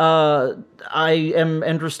 I am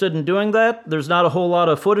interested in doing that. There's not a whole lot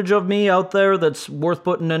of footage of me out there that's worth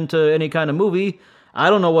putting into any kind of movie. I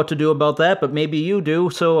don't know what to do about that, but maybe you do,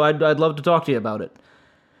 so I'd love to talk to you about it."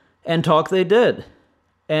 And talk they did.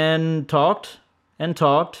 And talked, and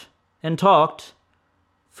talked, and talked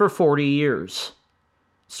for 40 years.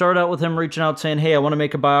 Started out with him reaching out saying, "Hey, I want to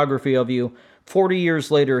make a biography of you." 40 years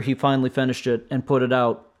later, he finally finished it and put it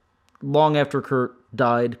out. Long after Kurt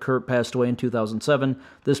died. Kurt passed away in 2007.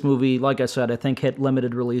 This movie, like I said, I think hit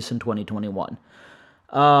limited release in 2021.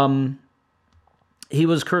 He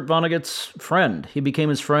was Kurt Vonnegut's friend. He became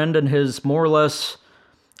his friend and his more or less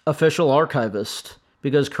official archivist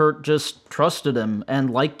because Kurt just trusted him and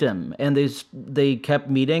liked him. And they kept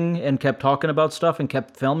meeting and kept talking about stuff and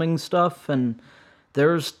kept filming stuff. And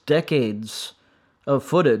there's decades of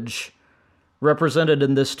footage represented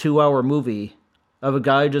in this 2-hour movie of a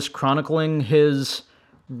guy just chronicling his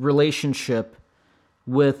relationship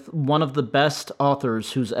with one of the best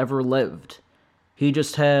authors who's ever lived. He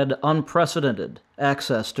just had unprecedented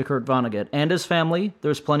access to Kurt Vonnegut and his family.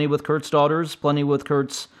 There's plenty with Kurt's daughters, plenty with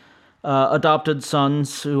Kurt's adopted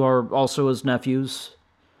sons, who are also his nephews.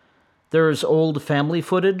 There's old family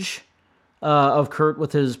footage of Kurt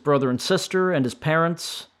with his brother and sister and his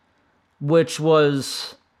parents, which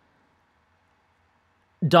was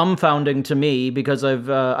dumbfounding to me because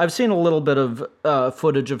I've seen a little bit of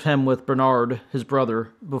footage of him with Bernard, his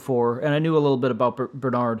brother, before, and I knew a little bit about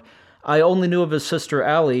Bernard. I only knew of his sister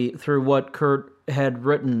Allie through what Kurt had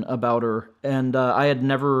written about her, and I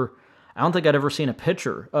don't think I'd ever seen a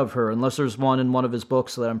picture of her, unless there's one in one of his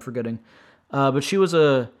books that I'm forgetting. But she was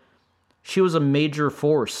a major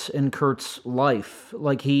force in Kurt's life.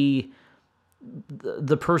 Like,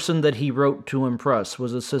 the person that he wrote to impress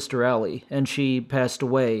was his sister Allie, and she passed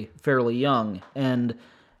away fairly young, and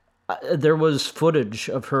there was footage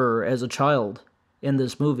of her as a child in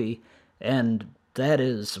this movie, and that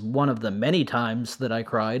is one of the many times that I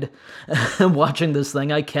cried watching this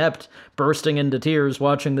thing. I kept bursting into tears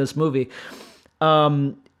watching this movie.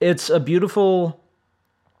 It's a beautiful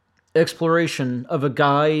exploration of a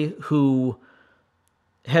guy who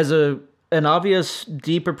has an obvious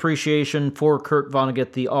deep appreciation for Kurt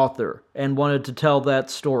Vonnegut, the author, and wanted to tell that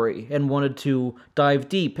story and wanted to dive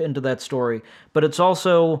deep into that story. But it's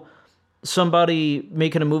also somebody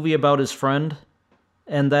making a movie about his friend,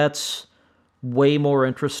 and that's way more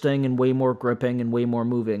interesting and way more gripping and way more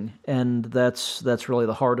moving, and that's really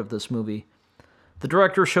the heart of this movie. The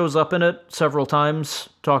director shows up in it several times,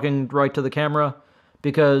 talking right to the camera,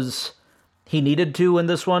 because he needed to in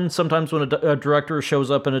this one. Sometimes when a director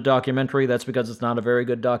shows up in a documentary, that's because it's not a very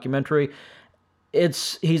good documentary.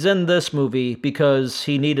 He's in this movie because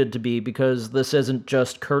he needed to be, because this isn't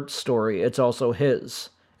just Kurt's story, it's also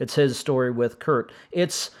his. It's his story with Kurt.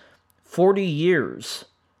 It's 40 years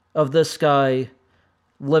of this guy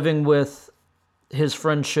living with his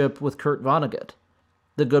friendship with Kurt Vonnegut.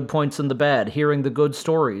 The good points and the bad, hearing the good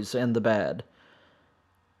stories and the bad.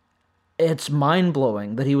 It's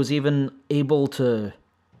mind-blowing that he was even able to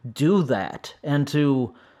do that and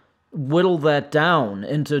to whittle that down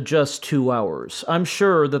into just 2 hours. I'm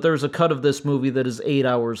sure that there's a cut of this movie that is 8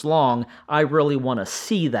 hours long. I really want to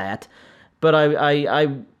see that, but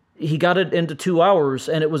he got it into 2 hours,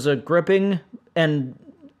 and it was a gripping, and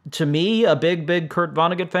to me, a big Kurt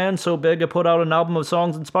Vonnegut fan, so big I put out an album of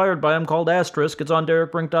songs inspired by him called Asterisk. It's on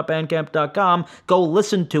DerekBrink.bandcamp.com. Go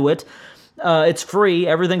listen to it. It's free.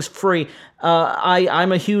 Everything's free.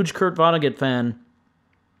 I'm a huge Kurt Vonnegut fan,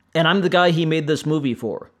 and I'm the guy he made this movie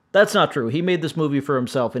for. That's not true. He made this movie for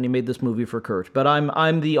himself, and he made this movie for Kurt, but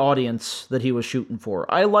I'm the audience that he was shooting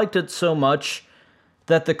for. I liked it so much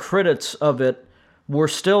that the credits of it were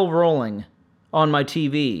still rolling on my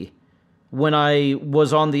TV when I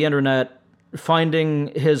was on the internet finding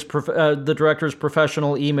the director's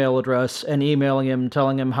professional email address and emailing him,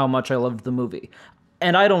 telling him how much I loved the movie.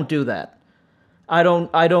 And I don't do that. I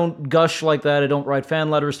don't gush like that. I don't write fan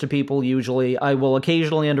letters to people usually. I will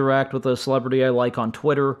occasionally interact with a celebrity I like on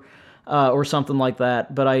Twitter or something like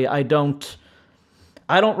that, but I don't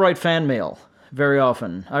write fan mail very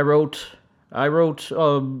often. I wrote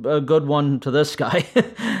a good one to this guy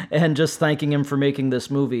and just thanking him for making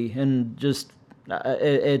this movie, and just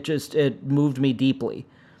it moved me deeply.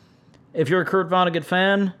 If you're a Kurt Vonnegut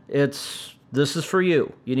fan, this is for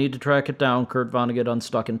you. You need to track it down, Kurt Vonnegut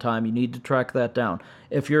Unstuck in Time. You need to track that down.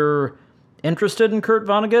 If you're interested in Kurt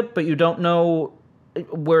Vonnegut, but you don't know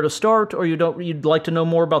where to start, or you'd like to know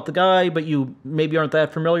more about the guy, but you maybe aren't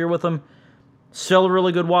that familiar with him, still a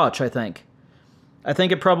really good watch, I think. I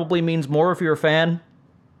think it probably means more if you're a fan,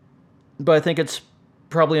 but I think it's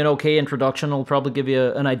probably an okay introduction. It'll probably give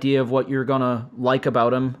you an idea of what you're gonna like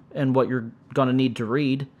about him and what you're gonna need to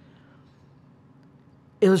read.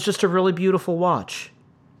 It was just a really beautiful watch,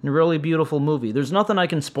 a really beautiful movie. There's nothing I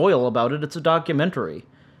can spoil about it. It's a documentary,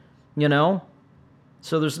 you know?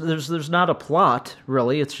 So there's not a plot,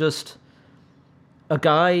 really. It's just a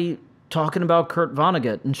guy talking about Kurt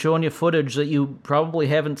Vonnegut and showing you footage that you probably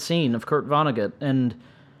haven't seen of Kurt Vonnegut, and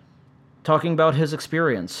talking about his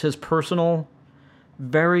experience, his personal,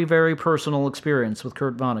 very, very personal experience with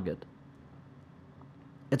Kurt Vonnegut.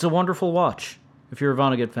 It's a wonderful watch if you're a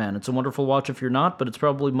Vonnegut fan. It's a wonderful watch if you're not, but it's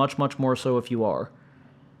probably much, much more so if you are.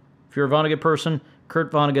 If you're a Vonnegut person,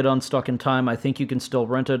 Kurt Vonnegut Unstuck in Time, I think you can still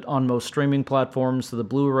rent it on most streaming platforms. The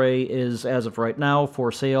Blu-ray is, as of right now,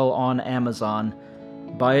 for sale on Amazon.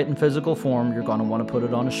 Buy it in physical form. You're going to want to put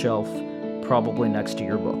it on a shelf, probably next to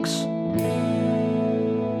your books.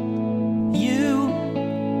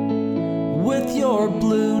 your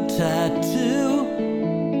blue tattoo,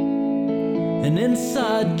 an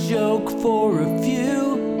inside joke for a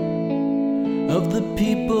few of the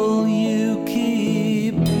people you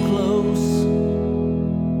keep close.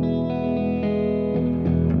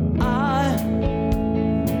 I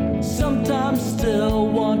sometimes still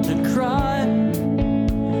want to cry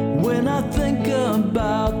when I think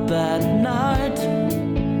about that night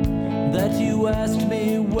that you asked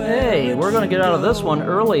me where. Hey, we're gonna get out of this one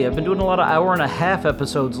early. I've been doing a lot of hour-and-a-half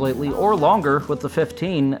episodes lately, or longer with the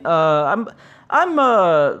 15. I'm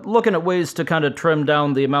looking at ways to kind of trim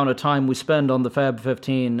down the amount of time we spend on the Fab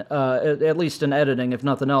 15, at least in editing, if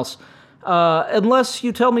nothing else. Unless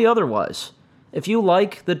you tell me otherwise. If you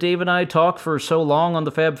like that Dave and I talk for so long on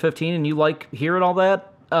the Fab 15 and you like hearing all that,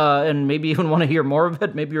 and maybe even want to hear more of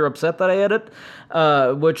it, maybe you're upset that I edit,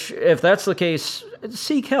 which, if that's the case,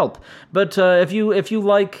 seek help. But if you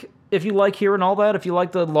like hearing all that, if you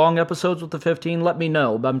like the long episodes with the 15, let me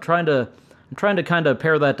know. I'm trying to kind of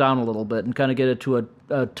pare that down a little bit and kind of get it to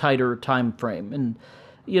a tighter time frame. And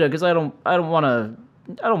because I don't want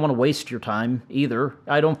to waste your time either.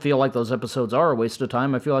 I don't feel like those episodes are a waste of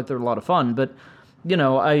time. I feel like they're a lot of fun, but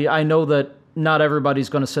I know that not everybody's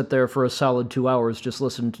going to sit there for a solid 2 hours just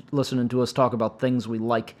listening to us talk about things we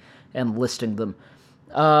like and listing them.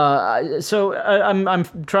 So I'm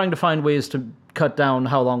trying to find ways to cut down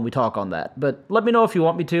how long we talk on that. But let me know if you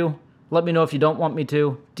want me to. Let me know if you don't want me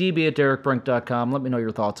to. db@derekbrink.com. Let me know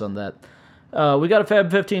your thoughts on that. We got a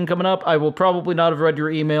Fab 15 coming up. I will probably not have read your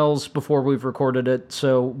emails before we've recorded it,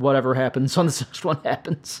 so whatever happens on this next one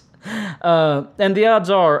happens. And the odds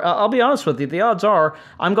are, I'll be honest with you, the odds are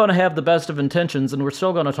I'm going to have the best of intentions and we're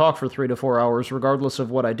still going to talk for 3 to 4 hours regardless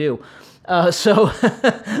of what I do. So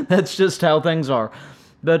that's just how things are.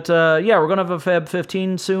 But yeah, we're going to have a Fab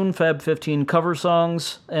 15 soon, Fab 15 cover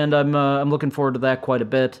songs, and I'm looking forward to that quite a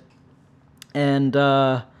bit. And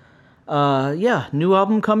yeah, new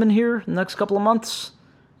album coming here in the next couple of months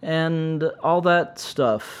and all that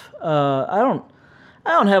stuff.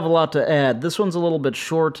 I don't have a lot to add. This one's a little bit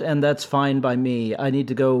short, and that's fine by me. I need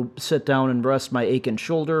to go sit down and rest my aching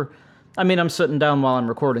shoulder. I mean, I'm sitting down while I'm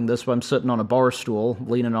recording this, but I'm sitting on a bar stool,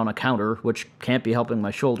 leaning on a counter, which can't be helping my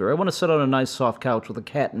shoulder. I want to sit on a nice soft couch with a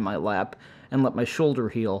cat in my lap and let my shoulder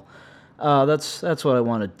heal. That's what I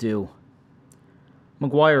want to do.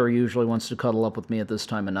 McGuire usually wants to cuddle up with me at this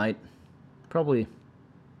time of night. Probably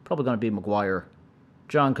going to be McGuire.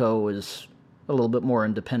 Jonko is a little bit more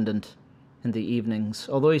independent in the evenings,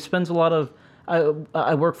 although he spends a lot of...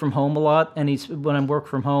 I work from home a lot, and when I work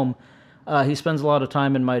from home, he spends a lot of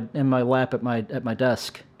time in my lap at my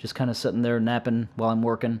desk, just kind of sitting there napping while I'm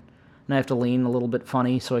working, and I have to lean a little bit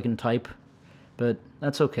funny so I can type, but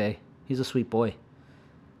that's okay. He's a sweet boy.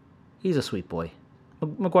 He's a sweet boy.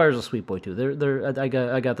 McGuire's a sweet boy too. I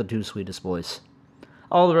got the two sweetest boys.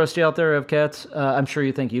 All the rest of you out there have cats. I'm sure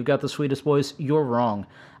you think you've got the sweetest boys. You're wrong.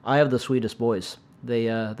 I have the sweetest boys.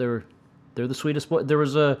 They're the sweetest boys. There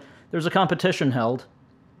was a competition held,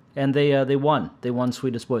 and they won. They won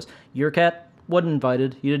Sweetest Boys. Your cat wasn't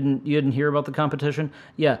invited. You didn't hear about the competition?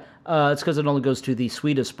 Yeah, it's because it only goes to the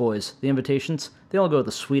Sweetest Boys. The invitations, they only go to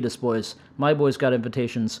the Sweetest Boys. My boys got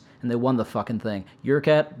invitations, and they won the fucking thing. Your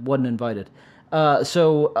cat wasn't invited.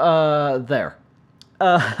 So there.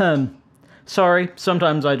 Sorry,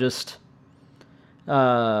 sometimes I just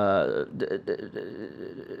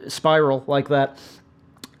spiral like that.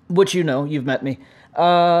 Which you've met me.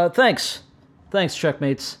 Thanks,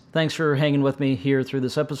 checkmates. Thanks for hanging with me here through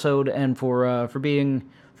this episode and for being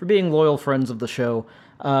loyal friends of the show.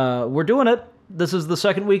 We're doing it. This is the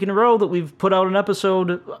second week in a row that we've put out an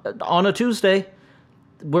episode on a Tuesday.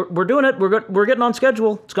 We're doing it. We're getting on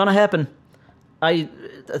schedule. It's gonna happen. I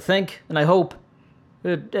think and I hope.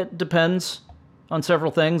 It depends on several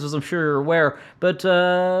things, as I'm sure you're aware. But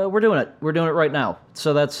we're doing it. We're doing it right now.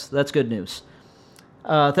 So that's good news.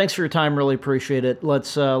 Thanks for your time. Really appreciate it.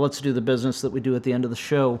 Let's do the business that we do at the end of the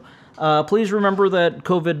show. Please remember that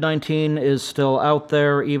COVID-19 is still out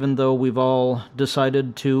there, even though we've all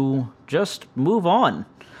decided to just move on.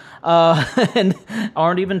 And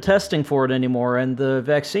aren't even testing for it anymore. And the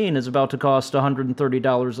vaccine is about to cost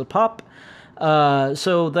 $130 a pop.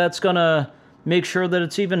 So that's gonna make sure that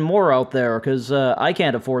it's even more out there, because I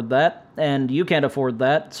can't afford that, and you can't afford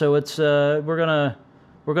that. So it's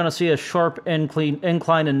we're gonna see a sharp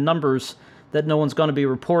incline in numbers that no one's gonna be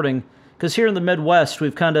reporting. Because here in the Midwest,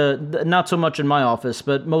 we've kind of, not so much in my office,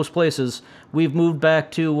 but most places, we've moved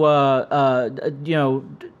back to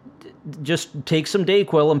just take some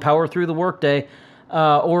Dayquil and power through the workday.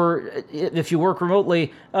 Or if you work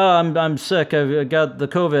remotely, I'm sick, I've got the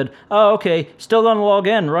COVID. Oh, okay, still gonna log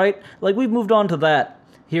in, right? Like, we've moved on to that.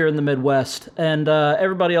 here in the Midwest, and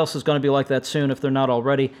everybody else is going to be like that soon if they're not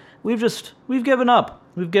already. We've given up.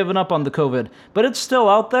 We've given up on the COVID, but it's still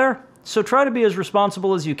out there, so try to be as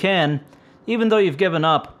responsible as you can, even though you've given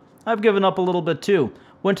up. I've given up a little bit too.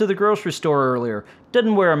 Went to the grocery store earlier,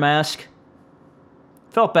 didn't wear a mask.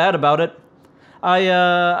 Felt bad about it.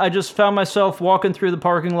 I just found myself walking through the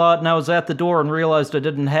parking lot, and I was at the door and realized I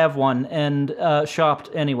didn't have one, and shopped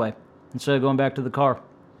anyway, instead of going back to the car.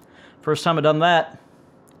 First time I've done that.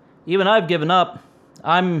 Even I've given up.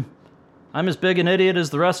 I'm as big an idiot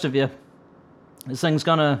as the rest of you. This thing's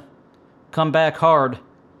gonna come back hard.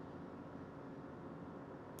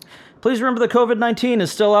 Please remember that COVID-19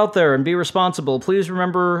 is still out there, and be responsible. Please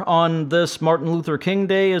remember on this Martin Luther King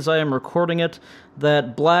Day, as I am recording it,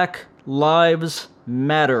 that Black Lives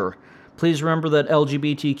Matter. Please remember that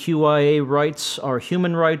LGBTQIA rights are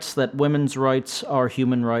human rights, that women's rights are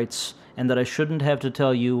human rights, and that I shouldn't have to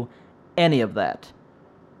tell you any of that.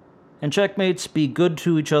 And checkmates, be good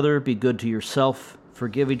to each other, be good to yourself,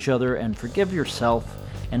 forgive each other, and forgive yourself.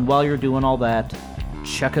 And while you're doing all that,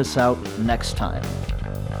 check us out next time.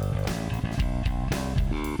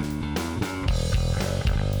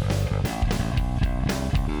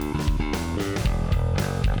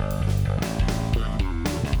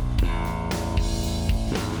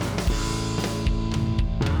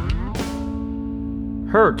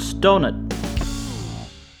 Hurts, don't it?